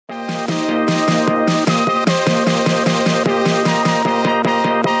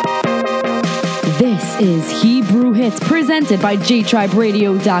is Hebrew Hits, presented by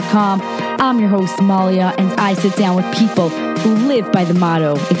JTribeRadio.com. I'm your host, Malia, and I sit down with people who live by the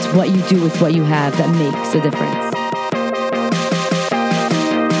motto, it's what you do with what you have that makes a difference.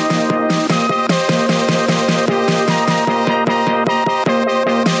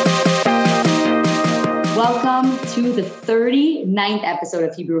 Welcome to the 39th episode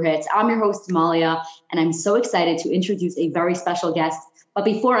of Hebrew Hits. I'm your host, Malia, and I'm so excited to introduce a very special guest. But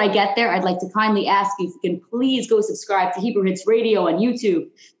before I get there, I'd like to kindly ask you if you can please go subscribe to Hebrew Hits Radio on YouTube.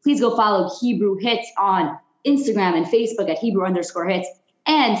 Please go follow Hebrew Hits on Instagram and Facebook at Hebrew_Hits.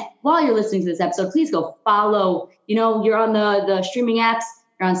 And while you're listening to this episode, please go follow. You're on the streaming apps.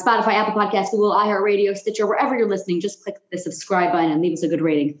 You're on Spotify, Apple Podcasts, Google, iHeartRadio, Stitcher, wherever you're listening. Just click the subscribe button and leave us a good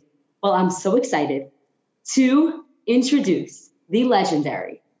rating. Well, I'm so excited to introduce the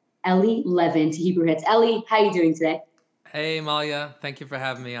legendary Eli Levin to Hebrew Hits. Eli, how are you doing today? Hey, Malia. Thank you for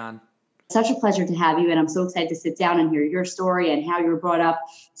having me on. Such a pleasure to have you, and I'm so excited to sit down and hear your story and how you were brought up.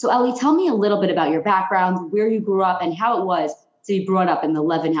 So, Eli, tell me a little bit about your background, where you grew up, and how it was to be brought up in the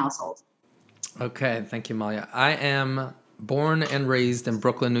Levin household. Okay, thank you, Malia. I am born and raised in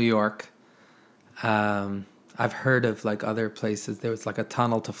Brooklyn, New York. I've heard of other places. There was a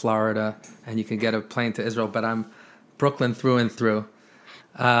tunnel to Florida, and you can get a plane to Israel, but I'm Brooklyn through and through.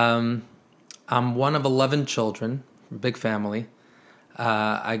 I'm one of 11 children. Big family.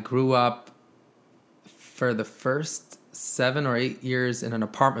 I grew up for the first 7 or 8 years in an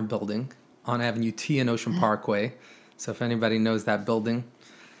apartment building on Avenue T in Ocean Parkway. So if anybody knows that building,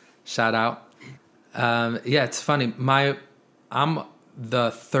 shout out. Yeah, it's funny. I'm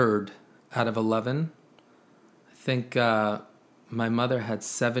the third out of 11. I think my mother had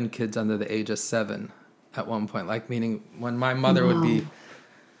 7 kids under the age of 7 at one point. Meaning when my mother would be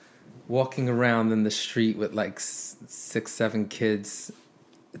walking around in the street with 6, 7 kids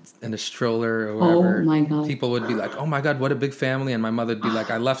in a stroller or whatever. Oh my God. People would be like, oh my God, what a big family. And my mother would be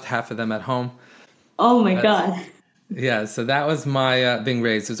like, I left half of them at home. Oh my God. Yeah, so that was my being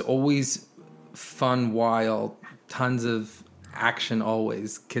raised. It was always fun, wild, tons of action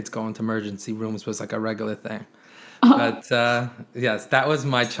always. Kids going to emergency rooms was a regular thing. But yes, that was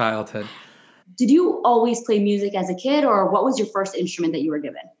my childhood. Did you always play music as a kid, or what was your first instrument that you were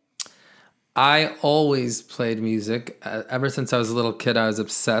given? I always played music. Ever since I was a little kid, I was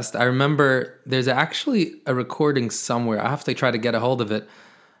obsessed. I remember there's actually a recording somewhere. I have to try to get a hold of it.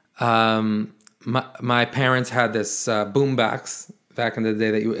 My parents had this boombox back in the day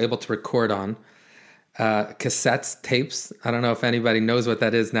that you were able to record on. Cassettes, tapes. I don't know if anybody knows what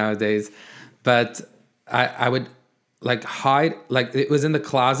that is nowadays. But I would hide. It was in the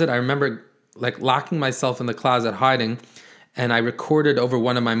closet. I remember locking myself in the closet, hiding. And I recorded over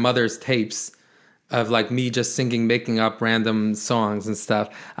one of my mother's tapes of me just singing, making up random songs and stuff.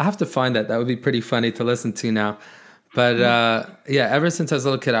 I have to find that. That would be pretty funny to listen to now. But yeah, ever since I was a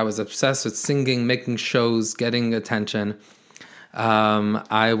little kid, I was obsessed with singing, making shows, getting attention.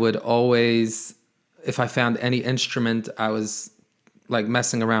 I would always, if I found any instrument, I was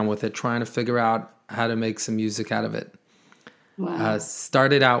messing around with it, trying to figure out how to make some music out of it. Wow.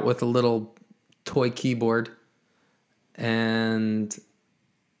 Started out with a little toy keyboard. And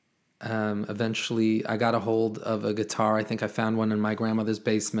eventually I got a hold of a guitar. I think I found one in my grandmother's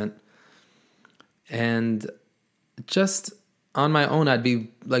basement. And just on my own, I'd be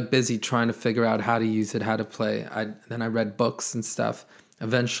busy trying to figure out how to use it, how to play. Then I read books and stuff.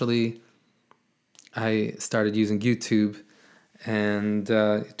 Eventually, I started using YouTube and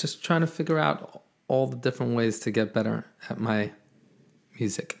just trying to figure out all the different ways to get better at my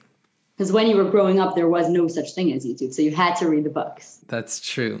music. Because when you were growing up, there was no such thing as YouTube, so you had to read the books. That's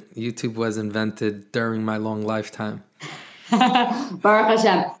true. YouTube was invented during my long lifetime. Baruch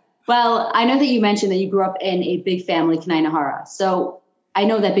Hashem. Well, I know that you mentioned that you grew up in a big family, Kanai Nahara. So I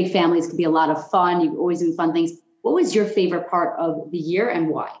know that big families can be a lot of fun. You always do fun things. What was your favorite part of the year and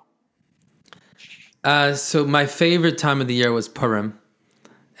why? So my favorite time of the year was Purim.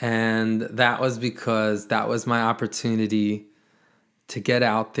 And that was because that was my opportunity to get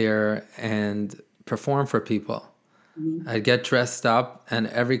out there and perform for people. Mm-hmm. I'd get dressed up, and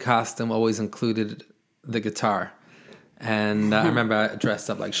every costume always included the guitar. And I remember I dressed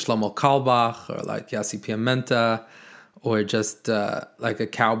up like Shlomo Kalbach or Yossi Piamenta or just a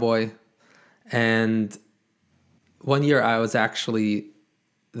cowboy. And one year I was actually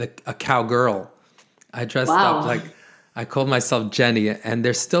a cowgirl. I dressed up I called myself Jenny. And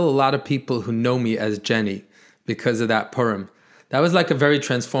there's still a lot of people who know me as Jenny because of that Purim. That was a very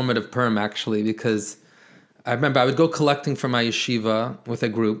transformative Purim, actually, because I remember I would go collecting for my yeshiva with a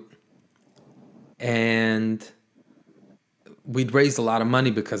group, and we'd raised a lot of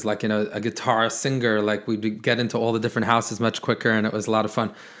money because, like, a guitar, a singer, like we'd get into all the different houses much quicker, and it was a lot of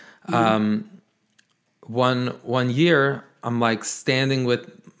fun. One year, I'm like standing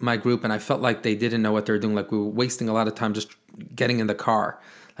with my group, and I felt like they didn't know what they were doing. Like we were wasting a lot of time just getting in the car.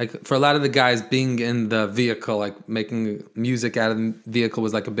 Like for a lot of the guys, being in the vehicle, like making music out of the vehicle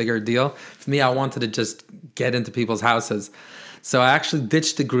was like a bigger deal. For me, I wanted to just get into people's houses. So I actually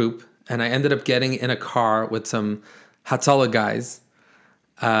ditched the group, and I ended up getting in a car with some Hatzalah guys.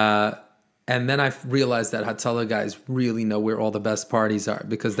 And then I realized that Hatzalah guys really know where all the best parties are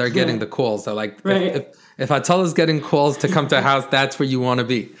because they're getting the calls. They're like, Right. if Hatzalah's getting calls to come to a house, that's where you want to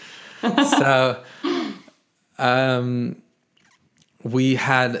be. So we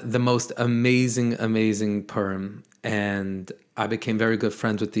had the most amazing Purim, and I became very good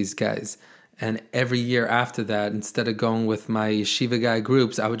friends with these guys. And every year after that, instead of going with my yeshiva guy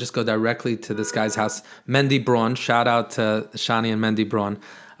groups, I would just go directly to this guy's house, Mendy Braun. Shout out to Shani and Mendy Braun.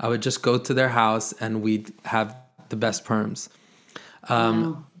 I would just go to their house, and we'd have the best Purims.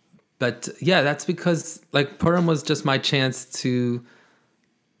 Wow. But yeah, that's because like Purim was just my chance to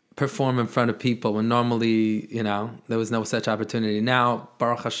perform in front of people when normally, there was no such opportunity. Now,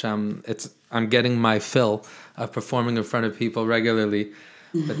 Baruch Hashem, I'm getting my fill of performing in front of people regularly.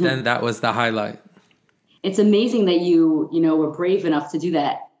 But then that was the highlight. It's amazing that you were brave enough to do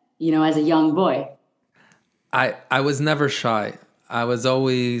that, as a young boy. I was never shy. I was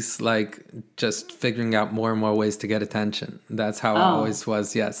always like just figuring out more and more ways to get attention. That's how I always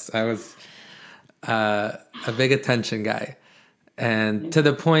was. Yes, I was a big attention guy. And to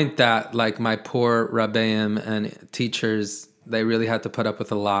the point that like my poor Rabbeim and teachers, they really had to put up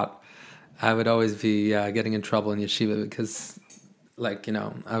with a lot. I would always be getting in trouble in yeshiva because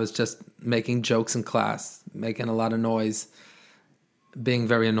I was just making jokes in class, making a lot of noise, being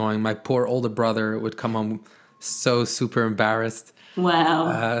very annoying. My poor older brother would come home so super embarrassed.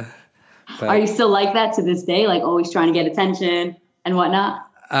 Wow. Are you still like that to this day? Like always trying to get attention and whatnot?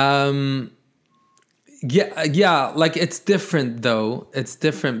 Yeah. Like it's different though. It's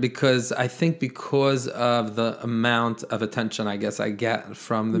different because I think because of the amount of attention I guess I get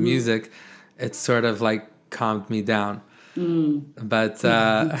from the music, it's sort of like calmed me down. But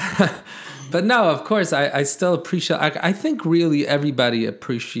but no, of course I still appreciate. I think really everybody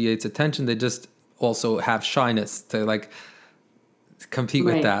appreciates attention. They just also have shyness to like compete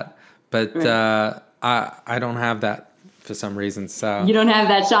with that. But I don't have that for some reason. So you don't have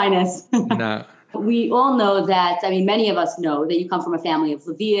that shyness. No. We all know that, many of us know that you come from a family of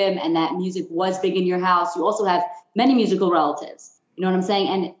Levium and that music was big in your house. You also have many musical relatives. You know what I'm saying?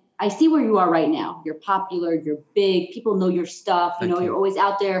 And I see where you are right now. You're popular, you're big, people know your stuff. You're always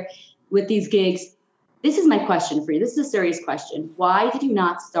out there with these gigs. This is my question for you. This is a serious question. Why did you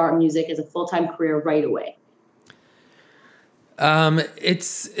not start music as a full-time career right away?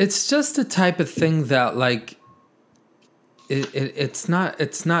 It's just a type of thing that like, it's not,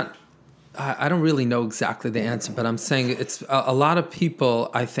 I don't really know exactly the answer, but I'm saying it's a lot of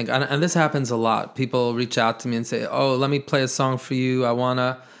people, I think, and this happens a lot. People reach out to me and say, "Oh, let me play a song for you. I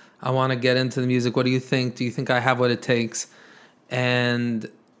wanna get into the music. What do you think? Do you think I have what it takes?"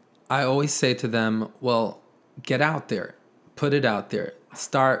 And I always say to them, "Well, get out there, put it out there,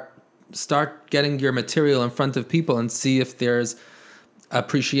 start getting your material in front of people and see if there's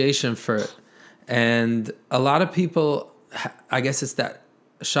appreciation for it." And a lot of people, I guess it's that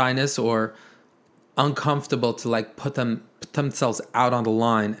shyness or uncomfortable to like put themselves out on the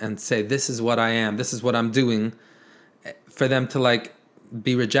line and say, "This is what I am, this is what I'm doing," for them to like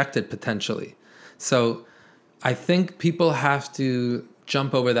be rejected potentially. So I think people have to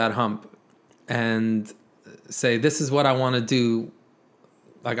jump over that hump and say, "This is what I want to do.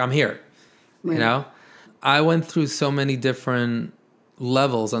 Like I'm here." Right. I went through so many different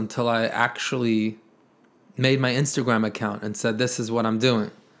levels until I actually made my Instagram account and said, "This is what I'm doing."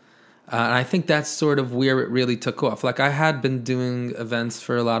 And I think that's sort of where it really took off. Like I had been doing events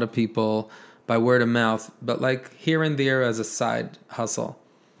for a lot of people by word of mouth, but like here and there as a side hustle.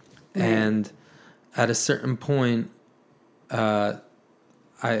 Right. And at a certain point,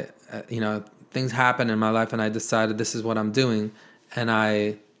 things happened in my life and I decided this is what I'm doing. And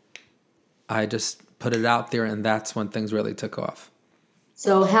I just put it out there, and that's when things really took off.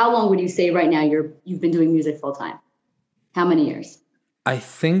 So how long would you say right now you've been doing music full time? How many years? I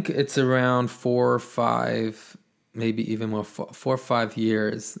think it's around 4 or 5, maybe even more, 4 or 5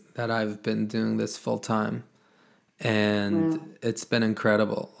 years that I've been doing this full time. And It's been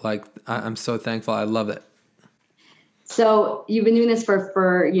incredible. Like I'm so thankful. I love it. So you've been doing this for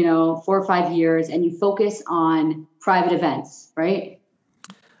 4 or 5 years, and you focus on private events, right?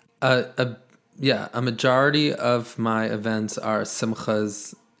 Yeah, a majority of my events are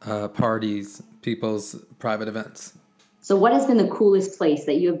simchas, parties, people's private events. So what has been the coolest place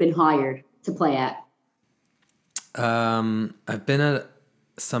that you have been hired to play at? I've been at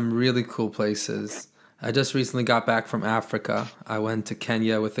some really cool places. I just recently got back from Africa. I went to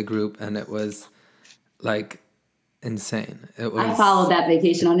Kenya with a group, and it was like insane. It I was. followed that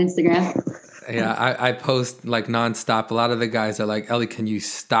vacation on Instagram. Yeah, I post like nonstop. A lot of the guys are like, Ellie, can you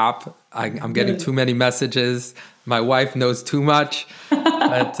stop? I'm getting too many messages. My wife knows too much.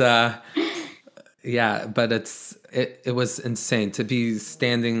 But yeah, but it was insane to be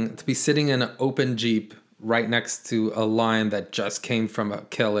sitting in an open Jeep right next to a lion that just came from a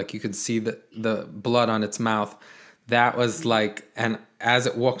kill. Like you could see the blood on its mouth. That was like, and as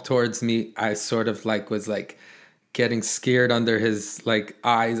it walked towards me, I sort of like was like getting scared under his like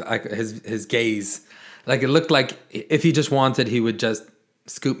eyes, like his gaze. Like it looked like if he just wanted, he would just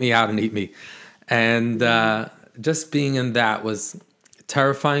scoop me out and eat me. And just being in that was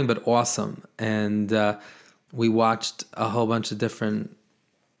terrifying but awesome. And we watched a whole bunch of different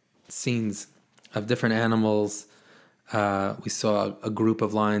scenes of different animals. We saw a group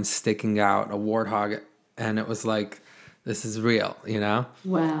of lions staking out a warthog, and it was like, this is real, you know?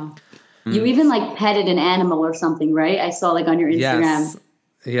 Wow. You even like petted an animal or something, right? I saw like on your Instagram. Yes.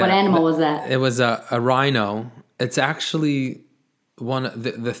 Yeah. What animal was that? It was a rhino. It's actually one of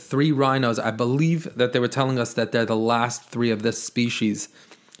the three rhinos. I believe that they were telling us that they're the last three of this species.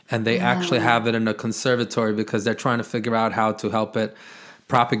 And they actually have it in a conservatory because they're trying to figure out how to help it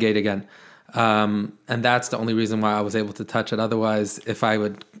propagate again. And that's the only reason why I was able to touch it. Otherwise, if I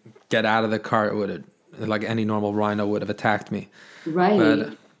would get out of the car, it would have, like any normal rhino would have attacked me. Right.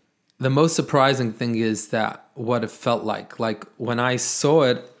 But the most surprising thing is that what it felt like. Like when I saw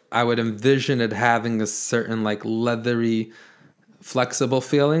it, I would envision it having a certain like leathery, flexible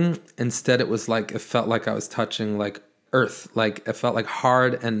feeling. Instead, it was like, it felt like I was touching like earth. Like it felt like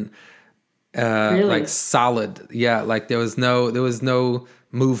hard and Really? like solid. Yeah, like there was no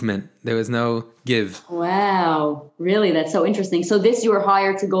movement. There was no give. Wow. Really? That's so interesting. So this, you were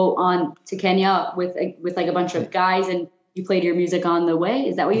hired to go on to Kenya with like a bunch of guys, and you played your music on the way.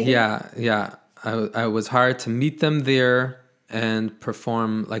 Is that what you did? Yeah. I was hired to meet them there and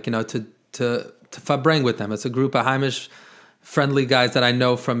perform, like, you know, to Fabring with them. It's a group of Heimish friendly guys that I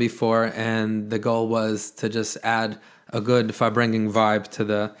know from before, and the goal was to just add a good Fabringing vibe to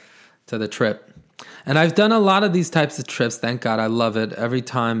the trip. And I've done a lot of these types of trips. Thank God, I love it. Every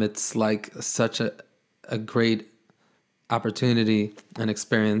time it's like such a great opportunity and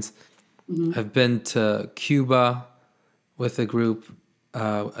experience. Mm-hmm. I've been to Cuba with a group,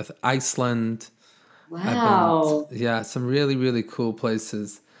 with Iceland. Wow. Some really, really cool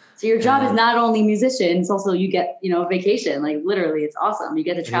places. So your job is not only musician, it's also you get, vacation. Like literally, it's awesome. You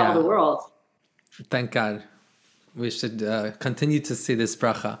get to travel the world. Thank God. We should continue to see this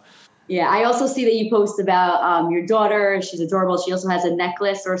bracha. Yeah, I also see that you post about your daughter. She's adorable. She also has a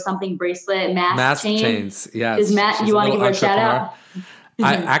necklace or something, bracelet, mask chains. Yeah. You want to give her a shout out?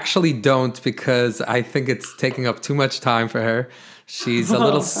 I actually don't, because I think it's taking up too much time for her. She's a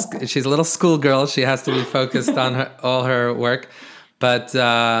little schoolgirl. She has to be focused on all her work. But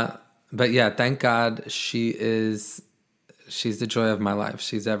yeah, thank God she's the joy of my life.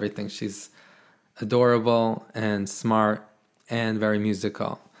 She's everything. She's adorable and smart and very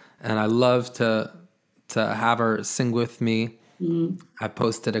musical. And I love to have her sing with me. Mm-hmm. I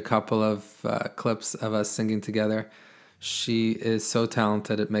posted a couple of clips of us singing together. She is so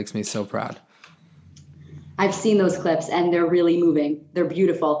talented. It makes me so proud. I've seen those clips and they're really moving. They're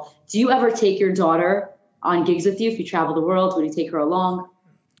beautiful. Do you ever take your daughter on gigs with you? If you travel the world, would you take her along?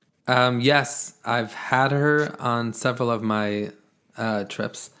 Yes, I've had her on several of my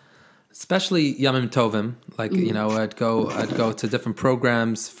trips, especially Yamim Tovim. Like, I'd go to different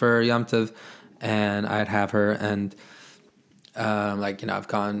programs for Yom Tov, and I'd have her. And I've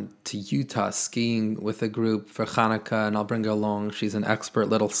gone to Utah skiing with a group for Hanukkah, and I'll bring her along. She's an expert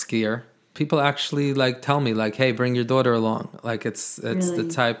little skier. People actually tell me hey, bring your daughter along. Like it's really? The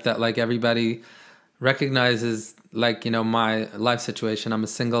type that everybody recognizes, my life situation. I'm a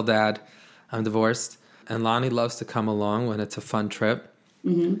single dad. I'm divorced. And Lonnie loves to come along when it's a fun trip.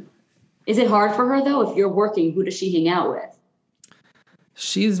 Mm-hmm. Is it hard for her, though? If you're working, who does she hang out with?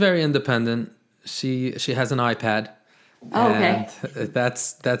 She's very independent. She has an iPad. Oh, okay. And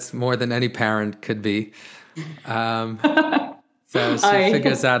that's more than any parent could be. So she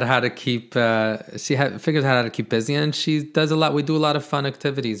figures out how to keep figures out how to keep busy, and she does a lot. We do a lot of fun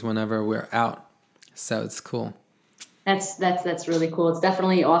activities whenever we're out. So it's cool. That's really cool. It's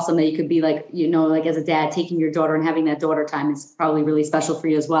definitely awesome that you could be as a dad, taking your daughter and having that daughter time is probably really special for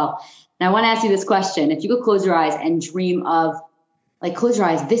you as well. And I want to ask you this question. If you could close your eyes and dream of, like, close your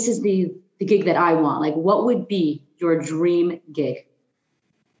eyes, this is the gig that I want. Like, what would be your dream gig?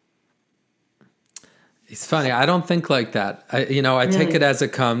 It's funny. I don't think like that. I take Really? it as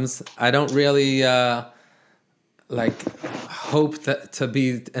it comes. I don't really like hope that to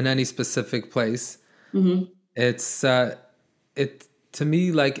be in any specific place. Mm-hmm. It's it to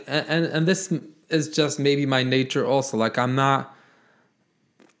me like, and this is just maybe my nature also. Like I'm not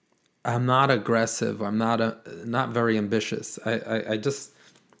aggressive. Not very ambitious. I just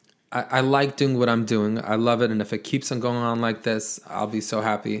I like doing what I'm doing. I love it, and if it keeps on going on like this, I'll be so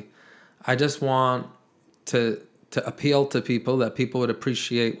happy. I just want to appeal to people, that people would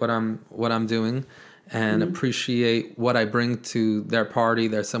appreciate what I'm doing, and appreciate what I bring to their party,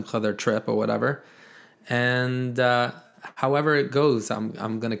 their simcha, their trip, or whatever. And however it goes,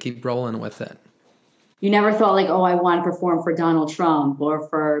 I'm gonna keep rolling with it. You never thought like, oh, I want to perform for Donald Trump or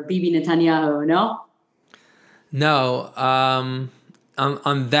for Bibi Netanyahu, no? No,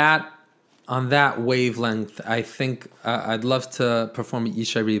 on that wavelength, I think I'd love to perform with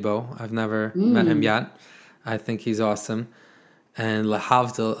Isha Ribo. I've never met him Mm. yet. I think he's awesome. And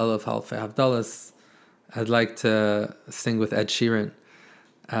Lahavdil Elef Halfei Havdalas, I'd like to sing with Ed Sheeran.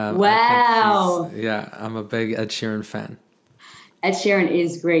 I think Wow. I'm a big Ed Sheeran fan. Ed Sheeran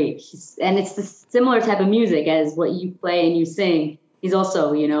is great. And it's the similar type of music as what you play and you sing. He's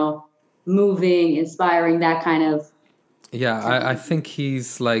also, moving, inspiring, that kind of Yeah, type of I music. think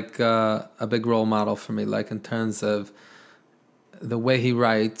he's like a big role model for me, like in terms of the way he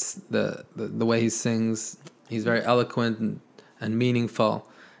writes, the way he sings. He's very eloquent and meaningful.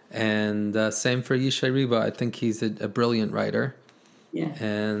 And same for Yishai Riba. I think he's a brilliant writer, Yeah.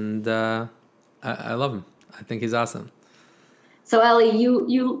 and I love him. I think he's awesome. So Ellie,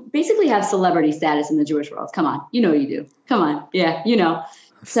 you basically have celebrity status in the Jewish world. Come on, you know you do. Come on, yeah, you know.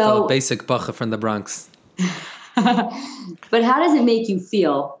 I'm still a So, basic bacha from the Bronx. but how does it make you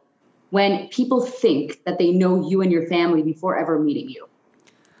feel when people think that they know you and your family before ever meeting you?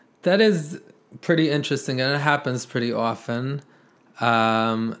 That is pretty interesting, and it happens pretty often.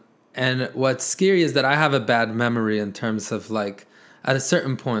 Um, and what's scary is that I have a bad memory in terms of like, at a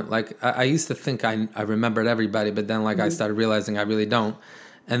certain point, like I used to think I remembered everybody, but then like I Mhm. started realizing I really don't.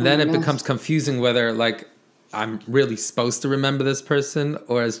 And Oh then my it gosh. becomes confusing whether like I'm really supposed to remember this person,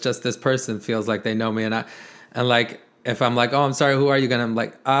 or it's just this person feels like they know me. And like, if I'm like, oh, I'm sorry, who are you? And I'm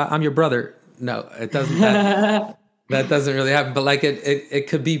like, I'm your brother. No, it doesn't. That doesn't really happen, but like it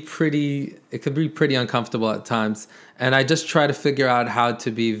could be pretty uncomfortable at times. And I just try to figure out how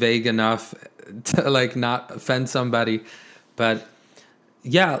to be vague enough to like not offend somebody. But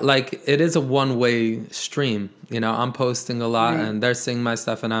yeah, like it is a one-way stream. I'm posting a lot Right. and they're seeing my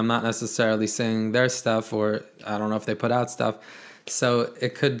stuff, and I'm not necessarily seeing their stuff, or I don't know if they put out stuff. So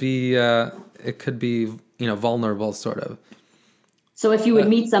it could be vulnerable, sort of. So if you would But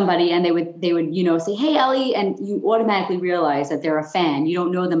meet somebody and they would, say, "Hey Ellie," and you automatically realize that they're a fan. You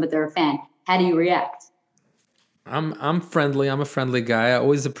don't know them, but they're a fan. How do you react? I'm friendly. I'm a friendly guy. I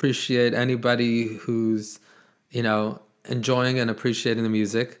always appreciate anybody who's, enjoying and appreciating the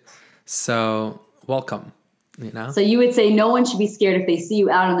music. So welcome. You know, So you would say no one should be scared if they see you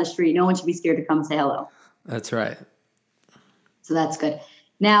out on the street. No one should be scared to come say hello. that's right. So that's good.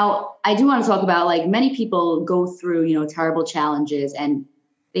 Now, I do want to talk about like many people go through, terrible challenges and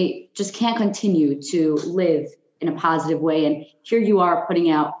they just can't continue to live in a positive way. And here you are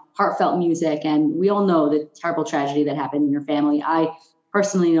putting out heartfelt music. And we all know the terrible tragedy that happened in your family. I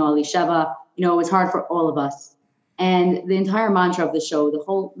personally know Elisheva. It was hard for all of us. And the entire mantra of the show, the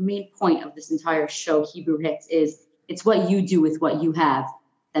whole main point of this entire show, Hebrew Hits, is it's what you do with what you have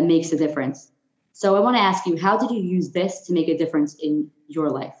that makes a difference. So I want to ask you, how did you use this to make a difference in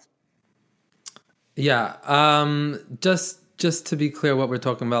your life? Yeah. Just to be clear, what we're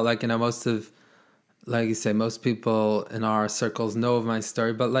talking about, like most of, like you say, most people in our circles know of my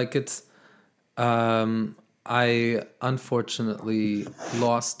story, but like I unfortunately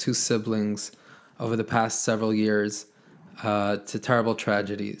lost two siblings over the past several years to terrible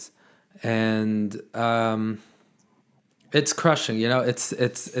tragedies, and it's crushing.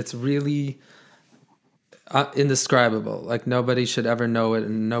 It's really indescribable. Like nobody should ever know it,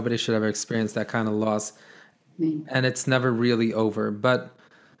 and nobody should ever experience that kind of loss, I mean, and it's never really over. But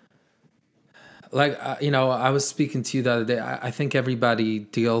like I was speaking to you the other day. I think everybody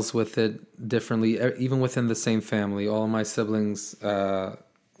deals with it differently, even within the same family. All of my siblings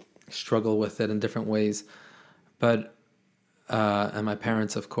struggle with it in different ways, but and my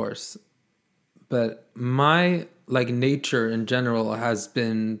parents, of course. But my like nature in general has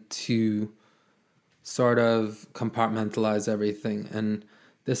been to sort of compartmentalize everything and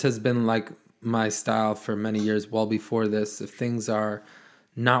this has been like my style for many years, well before this. If things are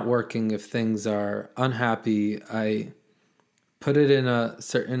not working, if things are unhappy, I put it in a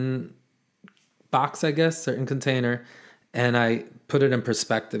certain box, I guess, certain container, and I put it in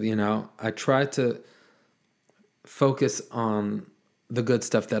perspective, you know. I try to focus on the good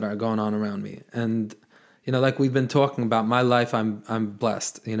stuff that are going on around me. And you know, like we've been talking about, my life, I'm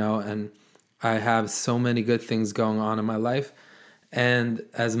blessed, you know, and I have so many good things going on in my life. And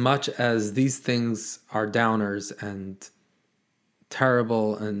as much as these things are downers and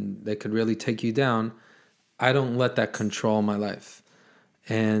terrible and they could really take you down, I don't let that control my life.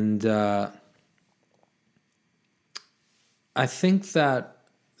 And I think that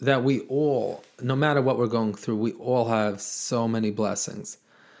we all, no matter what we're going through, we all have so many blessings.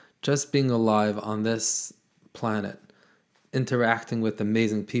 Just being alive on this planet, interacting with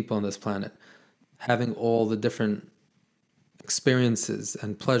amazing people on this planet, having all the different experiences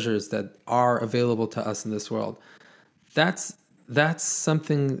and pleasures that are available to us in this world. That's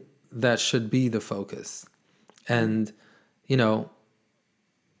something that should be the focus. And, you know,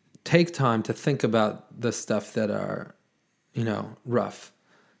 take time to think about the stuff that are, you know, rough.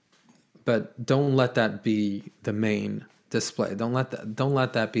 But don't let that be the main display. Don't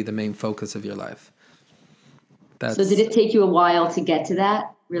let that be the main focus of your life. So did it take you a while to get to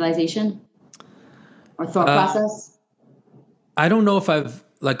that realization or thought process? I don't know if I've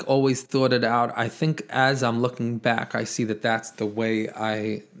like always thought it out. I think as I'm looking back, I see that that's the way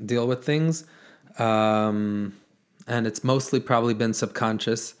I deal with things. And it's mostly probably been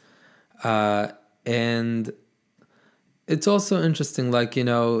subconscious. And it's also interesting, like, you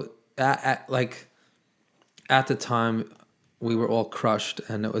know, at the time we were all crushed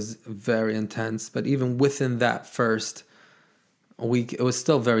and it was very intense. But even within that first week, it was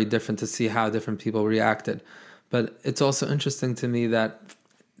still very different to see how different people reacted. But it's also interesting to me that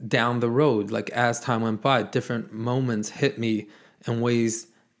down the road, like as time went by, different moments hit me in ways,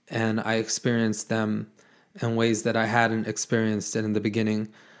 and I experienced them in ways that I hadn't experienced it in the beginning.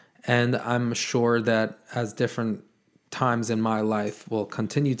 And I'm sure that as different times in my life will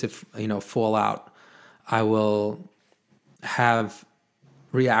continue to, you know, fall out, I will have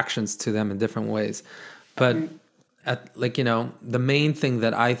reactions to them in different ways. But like, you know, the main thing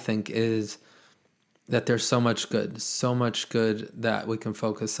that I think is that there's so much good that we can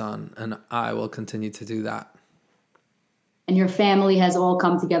focus on, and I will continue to do that. And your family has all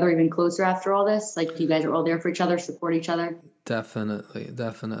come together even closer after all this? Like you guys are all there for each other, support each other? Definitely.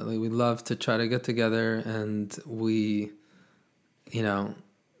 We love to try to get together, and we, you know,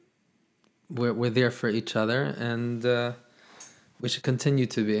 we're there for each other, and we should continue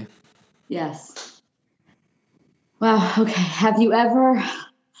to be. Yes. Wow. Okay. Have you ever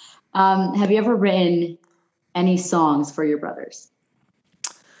written any songs for your brothers?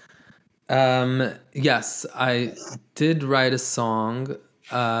 Yes, I did write a song,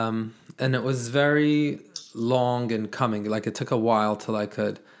 and it was very long in coming. Like it took a while till I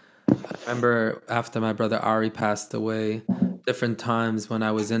could. I remember after my brother Ari passed away, different times when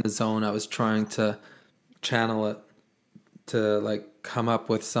I was in the zone, I was trying to channel it to like come up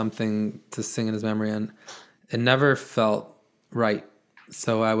with something to sing in his memory, and it never felt right.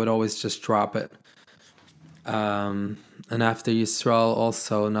 So I would always just drop it. And after Yisrael,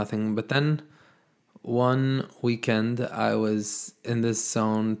 also nothing. But then one weekend, I was in this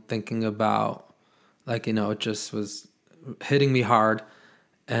zone thinking about, like, you know, it just was hitting me hard.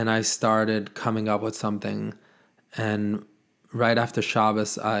 And I started coming up with something. And right after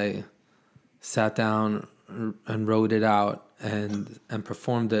Shabbos, I sat down and wrote it out and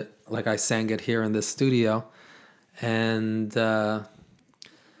performed it. Like I sang it here in this studio. And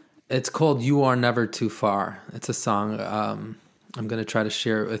it's called "You Are Never Too Far." It's a song. I'm going to try to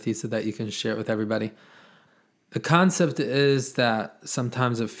share it with you so that you can share it with everybody. The concept is that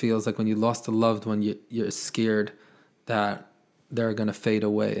sometimes it feels like when you lost a loved one, you're scared that they're going to fade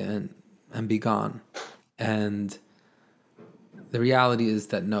away and be gone. And the reality is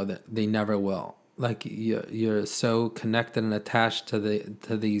that no, that they never will. Like you're so connected and attached to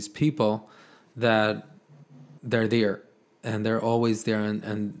these people that they're there. And they're always there,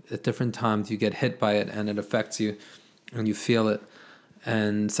 and at different times you get hit by it and it affects you and you feel it.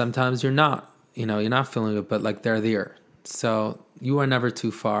 And sometimes you're not feeling it, but like they're there. So you are never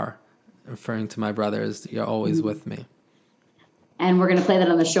too far, referring to my brothers. You're always with me. And we're going to play that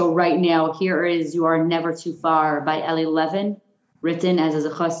on the show right now. Here is "You Are Never Too Far" by Eli Levin, written as a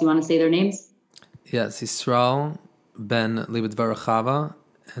zechus. You want to say their names? Yes, Yisrael ben Libed Varachava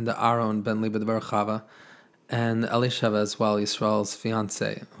and Aaron ben Libed Varachava. And Elisheva as well, Yisrael's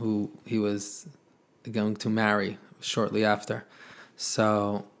fiance, who he was going to marry shortly after.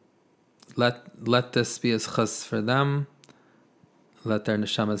 So let this be a chus for them. Let their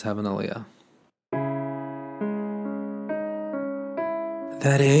neshamas have an aliyah.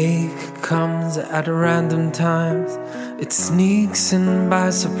 That ache comes at random times. It sneaks in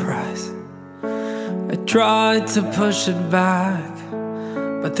by surprise. I tried to push it back,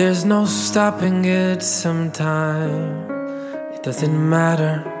 but there's no stopping it sometime. It doesn't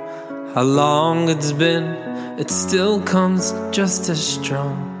matter how long it's been, it still comes just as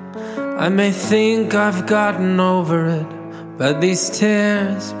strong. I may think I've gotten over it, but these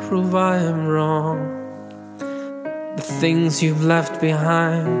tears prove I am wrong. The things you've left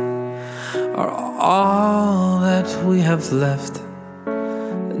behind are all that we have left.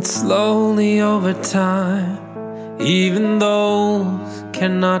 And slowly over time, even those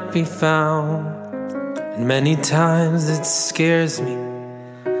cannot be found. And many times it scares me,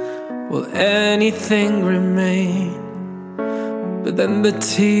 will anything remain? But then the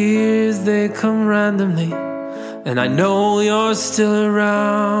tears, they come randomly, and I know you're still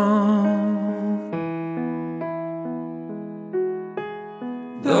around.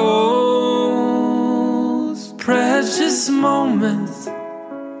 Those precious moments,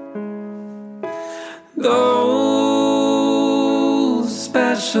 those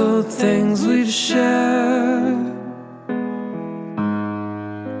special things we've shared,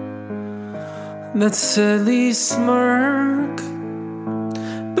 that silly smirk,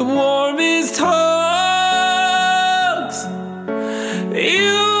 the warmest hugs.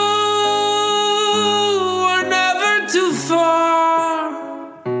 You are never too far.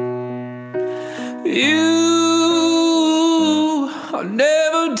 You are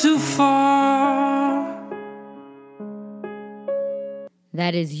never too far.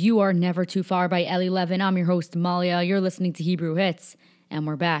 That is You Are Never Too Far by Ellie Levin. I'm your host, Malia. You're listening to Hebrew Hits, and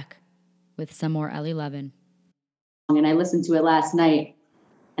we're back with some more Ellie Levin. And I listened to it last night,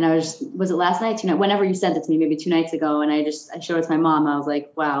 and I was it last night, tonight? Whenever you sent it to me, maybe 2 nights ago, and I showed it to my mom. I was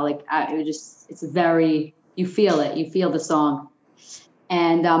like, wow, it's very, you feel it, you feel the song.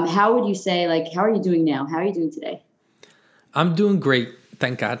 And how would you say, how are you doing now? How are you doing today? I'm doing great,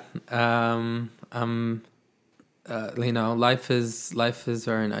 thank God. Life is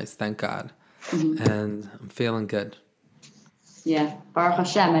very nice, thank God. Mm-hmm. And I'm feeling good. Yeah, Baruch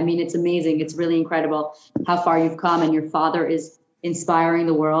Hashem. I mean, it's amazing. It's really incredible how far you've come, and your father is inspiring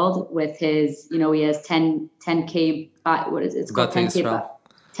the world with his, he has 10K, what is it? It's called 10K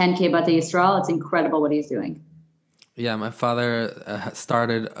Batei Yisrael. It's incredible what he's doing. Yeah, my father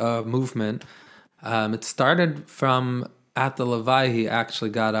started a movement. It started from at the Levi. He actually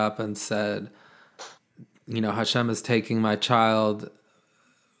got up and said, Hashem is taking my child,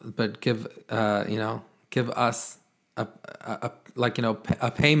 but give us a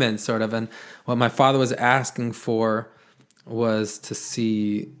payment sort of. And what my father was asking for was to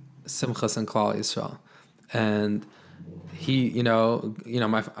see Simchas and Klal Yisrael. And he,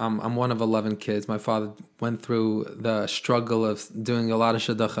 I'm one of 11 kids. My father went through the struggle of doing a lot of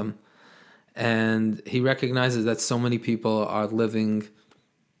shidduchim, and he recognizes that so many people are living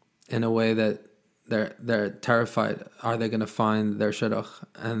in a way that they're terrified. Are they going to find their shidduch?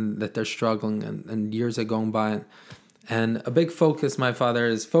 And that they're struggling, and years are going by. And a big focus my father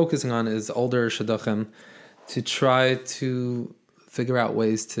is focusing on is older shidduchim, to try to figure out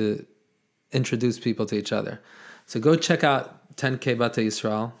ways to introduce people to each other. So go check out 10K Batei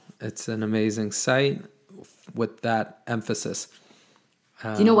Yisrael. It's an amazing site with that emphasis.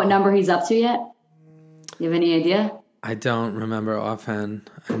 Do you know what number he's up to yet? You have any idea? I don't remember offhand.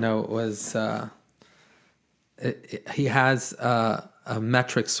 I know it was... he has a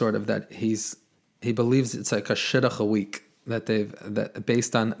metric sort of that he believes it's like a shidduch a week that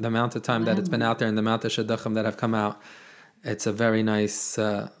based on the amount of time that it's been out there and the amount of shidduchim that have come out, it's a very nice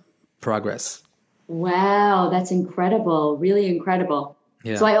progress. Wow, that's incredible. Really incredible.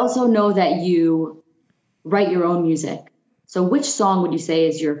 Yeah. So I also know that you write your own music. So which song would you say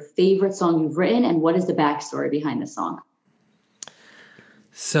is your favorite song you've written, and what is the backstory behind the song?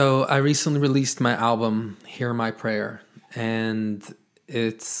 So I recently released my album, Hear My Prayer, and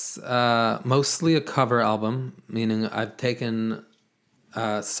it's mostly a cover album, meaning I've taken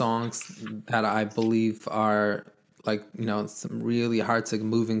songs that I believe are some really heart-sick,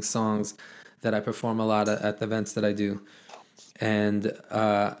 moving songs that I perform a lot at the events that I do. And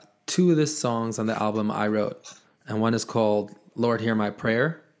 2 of the songs on the album I wrote, and one is called Lord Hear My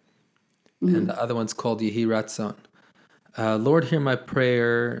Prayer, and the other one's called Yehi Ratzon. Lord Hear My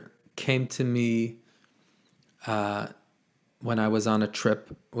Prayer came to me when I was on a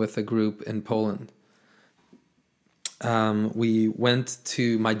trip with a group in Poland. We went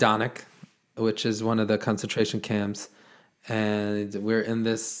to Majdanek, which is one of the concentration camps, and we're in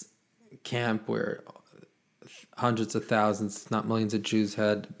this camp where hundreds of thousands, not millions of Jews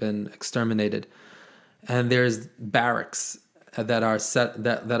had been exterminated. And there's barracks that are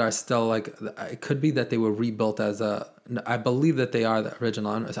that are still like, it could be that they were rebuilt I believe that they are the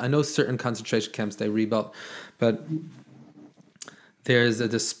original. I know certain concentration camps they rebuilt, but there's a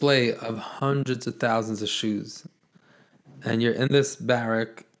display of hundreds of thousands of shoes. And you're in this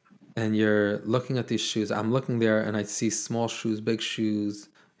barrack and you're looking at these shoes. I'm looking there and I see small shoes, big shoes,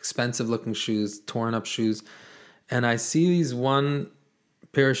 expensive looking shoes, torn up shoes. And I see these one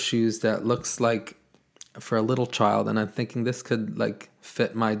pair of shoes that looks like for a little child. And I'm thinking this could like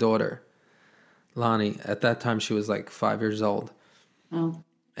fit my daughter, Lonnie. At that time, she was like 5 years old. Oh.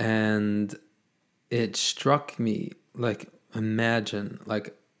 And it struck me, like, imagine,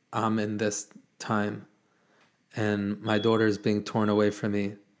 like, I'm in this time and my daughter is being torn away from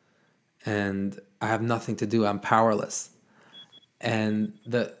me and I have nothing to do. I'm powerless. And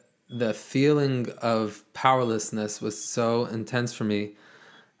the feeling of powerlessness was so intense for me.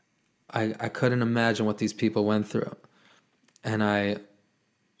 I couldn't imagine what these people went through. And I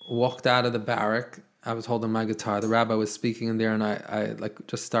walked out of the barrack. I was holding my guitar. The rabbi was speaking in there, and I like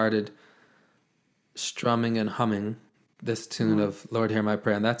just started strumming and humming this tune of Lord Hear My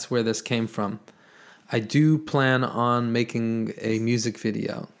Prayer. And that's where this came from. I do plan on making a music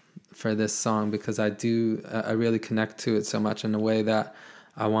video for this song because I really connect to it so much in a way that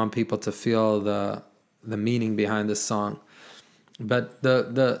I want people to feel the meaning behind this song. But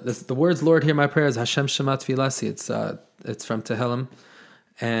the words "Lord Hear My Prayer" is Hashem Shema Tfilasi. It's from Tehillim,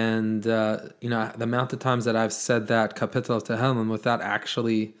 and the amount of times that I've said that kapitel of Tehillim without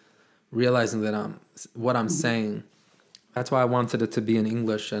actually realizing that what I'm saying. That's why I wanted it to be in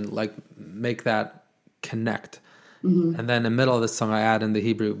English and like make that connect. Mm-hmm. And then in the middle of the song, I add in the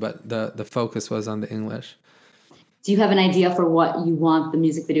Hebrew, but the focus was on the English. Do you have an idea for what you want the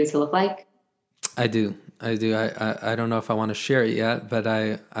music video to look like? I do. I don't know if I want to share it yet, but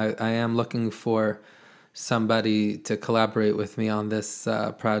I am looking for somebody to collaborate with me on this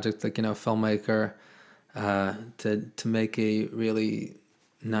project, like, filmmaker, to make a really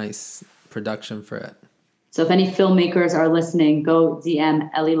nice production for it. So if any filmmakers are listening, go DM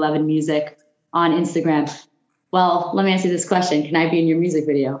Ellie Levin Music on Instagram. Well, let me ask you this question. Can I be in your music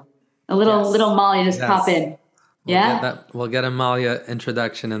video? Little Molly just pop in. We'll get a Malia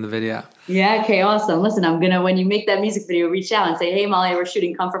introduction in the video. Yeah, okay, awesome. Listen, when you make that music video, reach out and say, hey, Molly, we're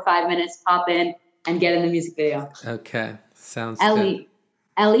shooting, come for 5 minutes, pop in and get in the music video. Okay, sounds good.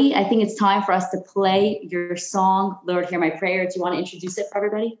 Ellie, I think it's time for us to play your song, Lord Hear My Prayer. Do you want to introduce it for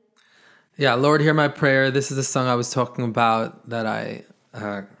everybody? Yeah, Lord Hear My Prayer. This is a song I was talking about that I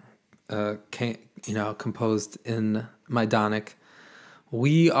composed in Majdanek.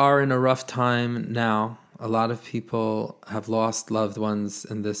 We are in a rough time now. A lot of people have lost loved ones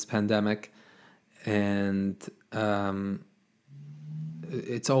in this pandemic, and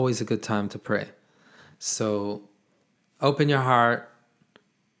it's always a good time to pray. So open your heart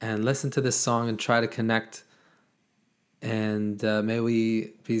and listen to this song and try to connect. And may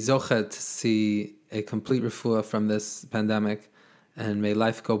we be zocheh to see a complete refuah from this pandemic, and may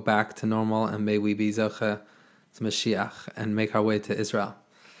life go back to normal, and may we be zocheh to Mashiach and make our way to Israel.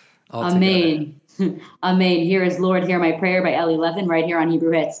 Amen. Amen. Here is Lord Hear My Prayer by Ellie Levin right here on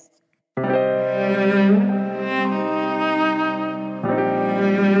Hebrew Hits.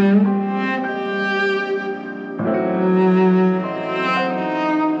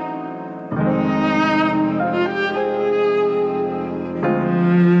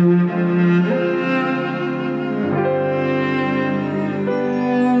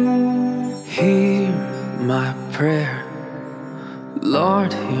 Hear my prayer,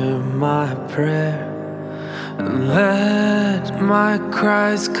 Lord, hear my prayer, and let my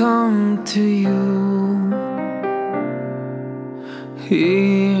cries come to you.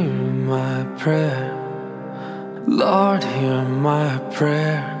 Hear my prayer, Lord, hear my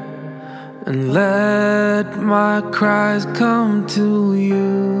prayer, and let my cries come to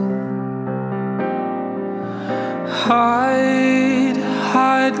you. Hide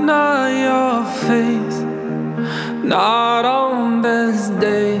not your face, not on this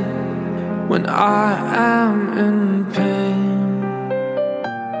day when I am in pain.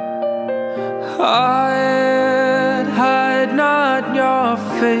 Hide not your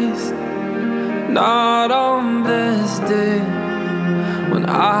face, not on this day when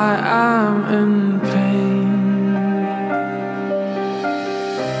I am in pain.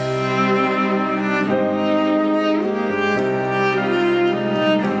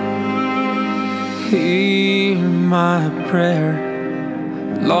 Hear my prayer,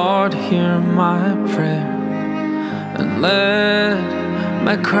 Lord, hear my prayer, and let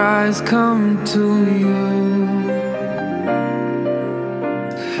my cries come to you.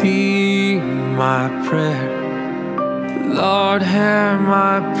 Hear my prayer, Lord, hear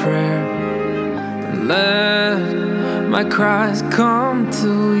my prayer, and let my cries come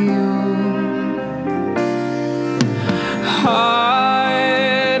to you.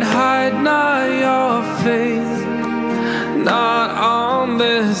 Hide not your face, not on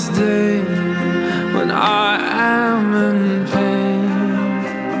this day when I am in pain.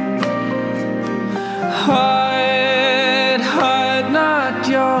 Hide not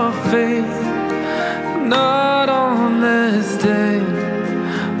your face, not on this day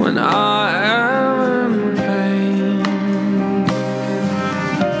when I am in pain.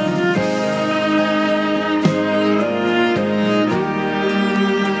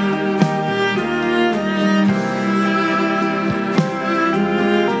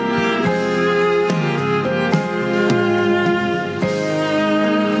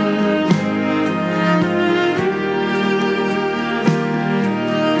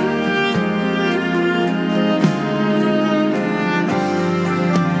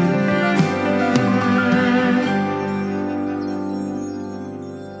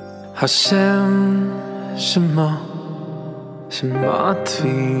 Hashem, Shema, Shema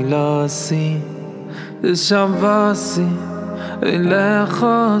Tfilasi, Shavasi,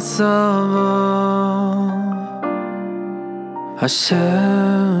 Elecha Sava.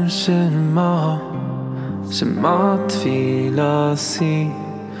 Hashem, Shema, Shema Tfilasi,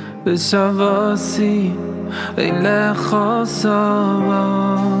 Shavasi, Elecha Sava.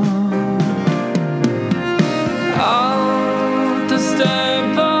 Al Testep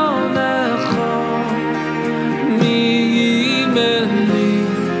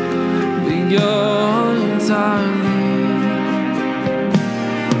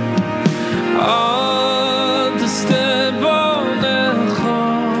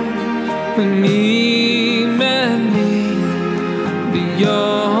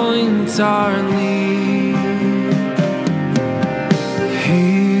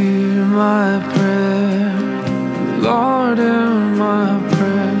hear my prayer, Lord, hear my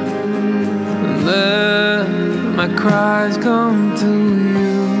prayer, and let my cries come to you.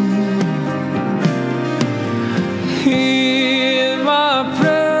 Hear my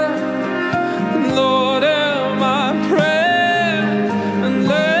prayer, Lord, hear my prayer, and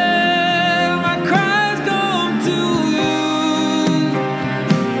let my cries come to you.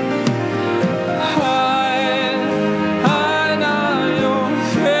 Hide not your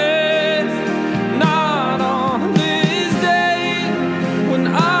face, not on this day when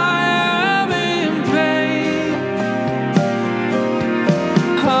I am in pain.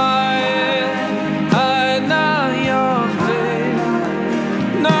 Hide not your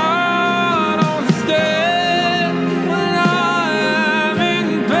face, not on this day when I am in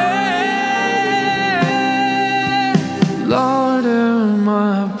pain. Lord, hear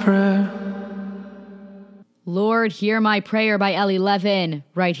my prayer. Lord, Hear My Prayer by Ellie Levin,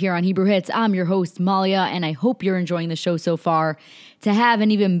 right here on Hebrew Hits. I'm your host, Malia, and I hope you're enjoying the show so far. To have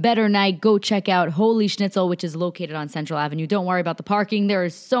an even better night, go check out Holy Schnitzel, which is located on Central Avenue. Don't worry about the parking. There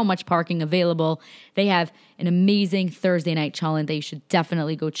is so much parking available. They have an amazing Thursday night chalent that you should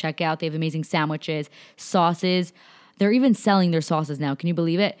definitely go check out. They have amazing sandwiches, sauces. They're even selling their sauces now. Can you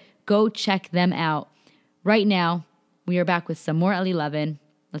believe it? Go check them out. Right now, we are back with some more Ellie Levin.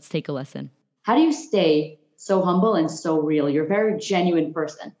 Let's take a listen. How do you stay so humble and so real? You're a very genuine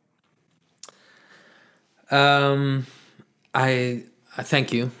person. I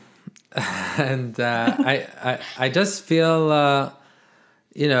thank you, and I just feel I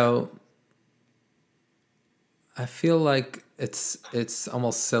feel like it's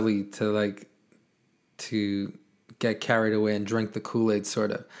almost silly to get carried away and drink the Kool-Aid,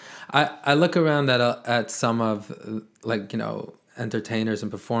 sort of. I look around at some of entertainers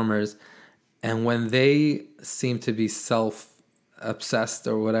and performers, and when they seem to be self-obsessed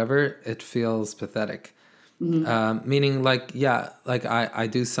or whatever, it feels pathetic. Mm-hmm. Meaning, I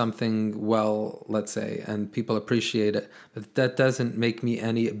do something well, let's say, and people appreciate it, but that doesn't make me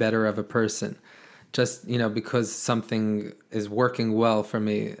any better of a person. Just because something is working well for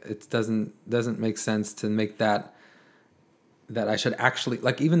me, it doesn't make sense to make that I should actually,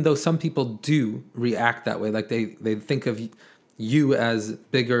 even though some people do react that way, they think of you as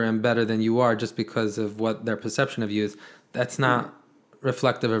bigger and better than you are just because of what their perception of you is. That's not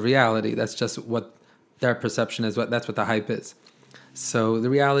reflective of reality. That's just what their perception is. That's what the hype is. So the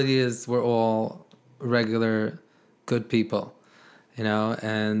reality is we're all regular, good people,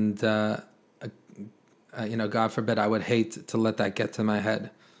 and God forbid I would hate to let that get to my head.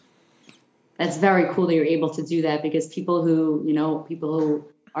 That's very cool that you're able to do that, because people who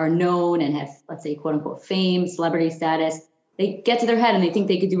are known and have, let's say, quote unquote fame, celebrity status, they get to their head and they think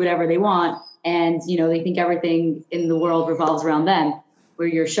they could do whatever they want. And, they think everything in the world revolves around them, where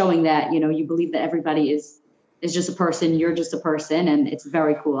you're showing that, you believe that everybody is just a person. You're just a person. And it's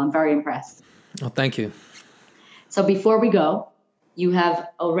very cool. I'm very impressed. Well, thank you. So before we go, you have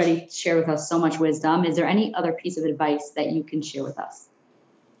already shared with us so much wisdom. Is there any other piece of advice that you can share with us?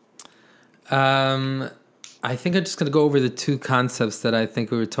 I think I'm just going to go over the two concepts that I think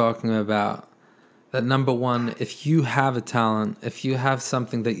we were talking about. That number one, if you have a talent, if you have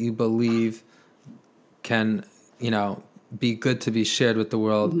something that you believe can, be good to be shared with the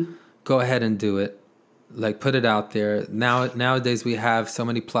world, go ahead and do it. Like, put it out there. Nowadays we have so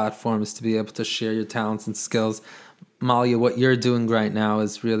many platforms to be able to share your talents and skills. Malia, what you're doing right now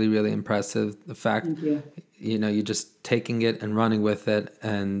is really, really impressive. The fact, you're just taking it and running with it,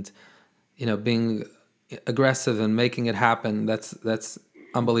 and being aggressive and making it happen. That's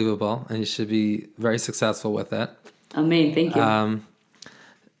unbelievable, and you should be very successful with it. Amen. Thank you.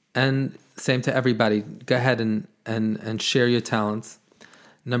 And same to everybody. Go ahead and share your talents.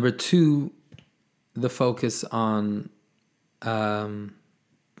 Number two, the focus on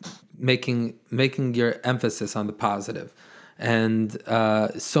making your emphasis on the positive. And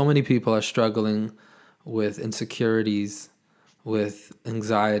so many people are struggling with insecurities, with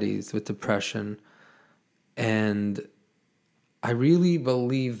anxieties, with depression. And I really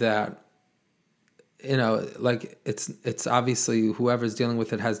believe that, it's obviously whoever's dealing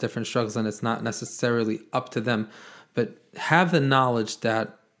with it has different struggles, and it's not necessarily up to them. But have the knowledge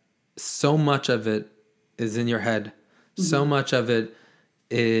that so much of it is in your head. So much of it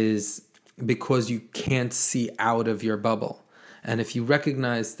is because you can't see out of your bubble. And if you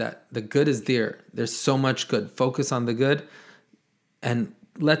recognize that the good is there's so much good. Focus on the good and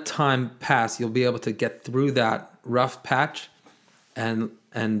let time pass. You'll be able to get through that rough patch, and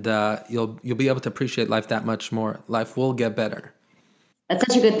you'll be able to appreciate life that much more. Life will get better. That's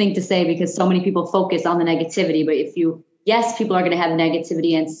such a good thing to say, because so many people focus on the negativity. But yes, people are going to have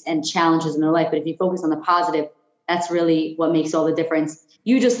negativity and challenges in their life. But if you focus on the positive, that's really what makes all the difference.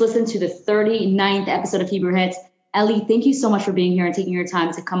 You just listened to the 39th episode of Hebrew Hits. Eli, thank you so much for being here and taking your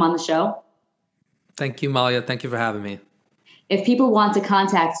time to come on the show. Thank you, Malia. Thank you for having me. If people want to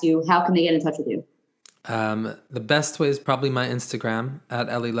contact you, how can they get in touch with you? The best way is probably my Instagram at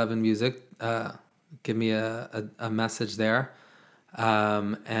Eli11Music. Give me a message there.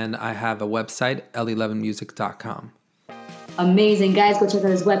 And I have a website, Eli11music.com. Amazing. Guys, go check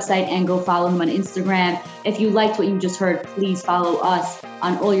out his website and go follow him on Instagram. If you liked what you just heard, please follow us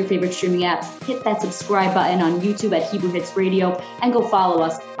on all your favorite streaming apps. Hit that subscribe button on YouTube at Hebrew Hits Radio, and go follow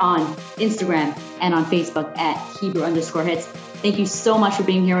us on Instagram and on Facebook at Hebrew_Hits. Thank you so much for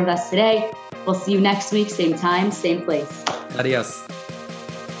being here with us today. We'll see you next week, same time, same place. Adios.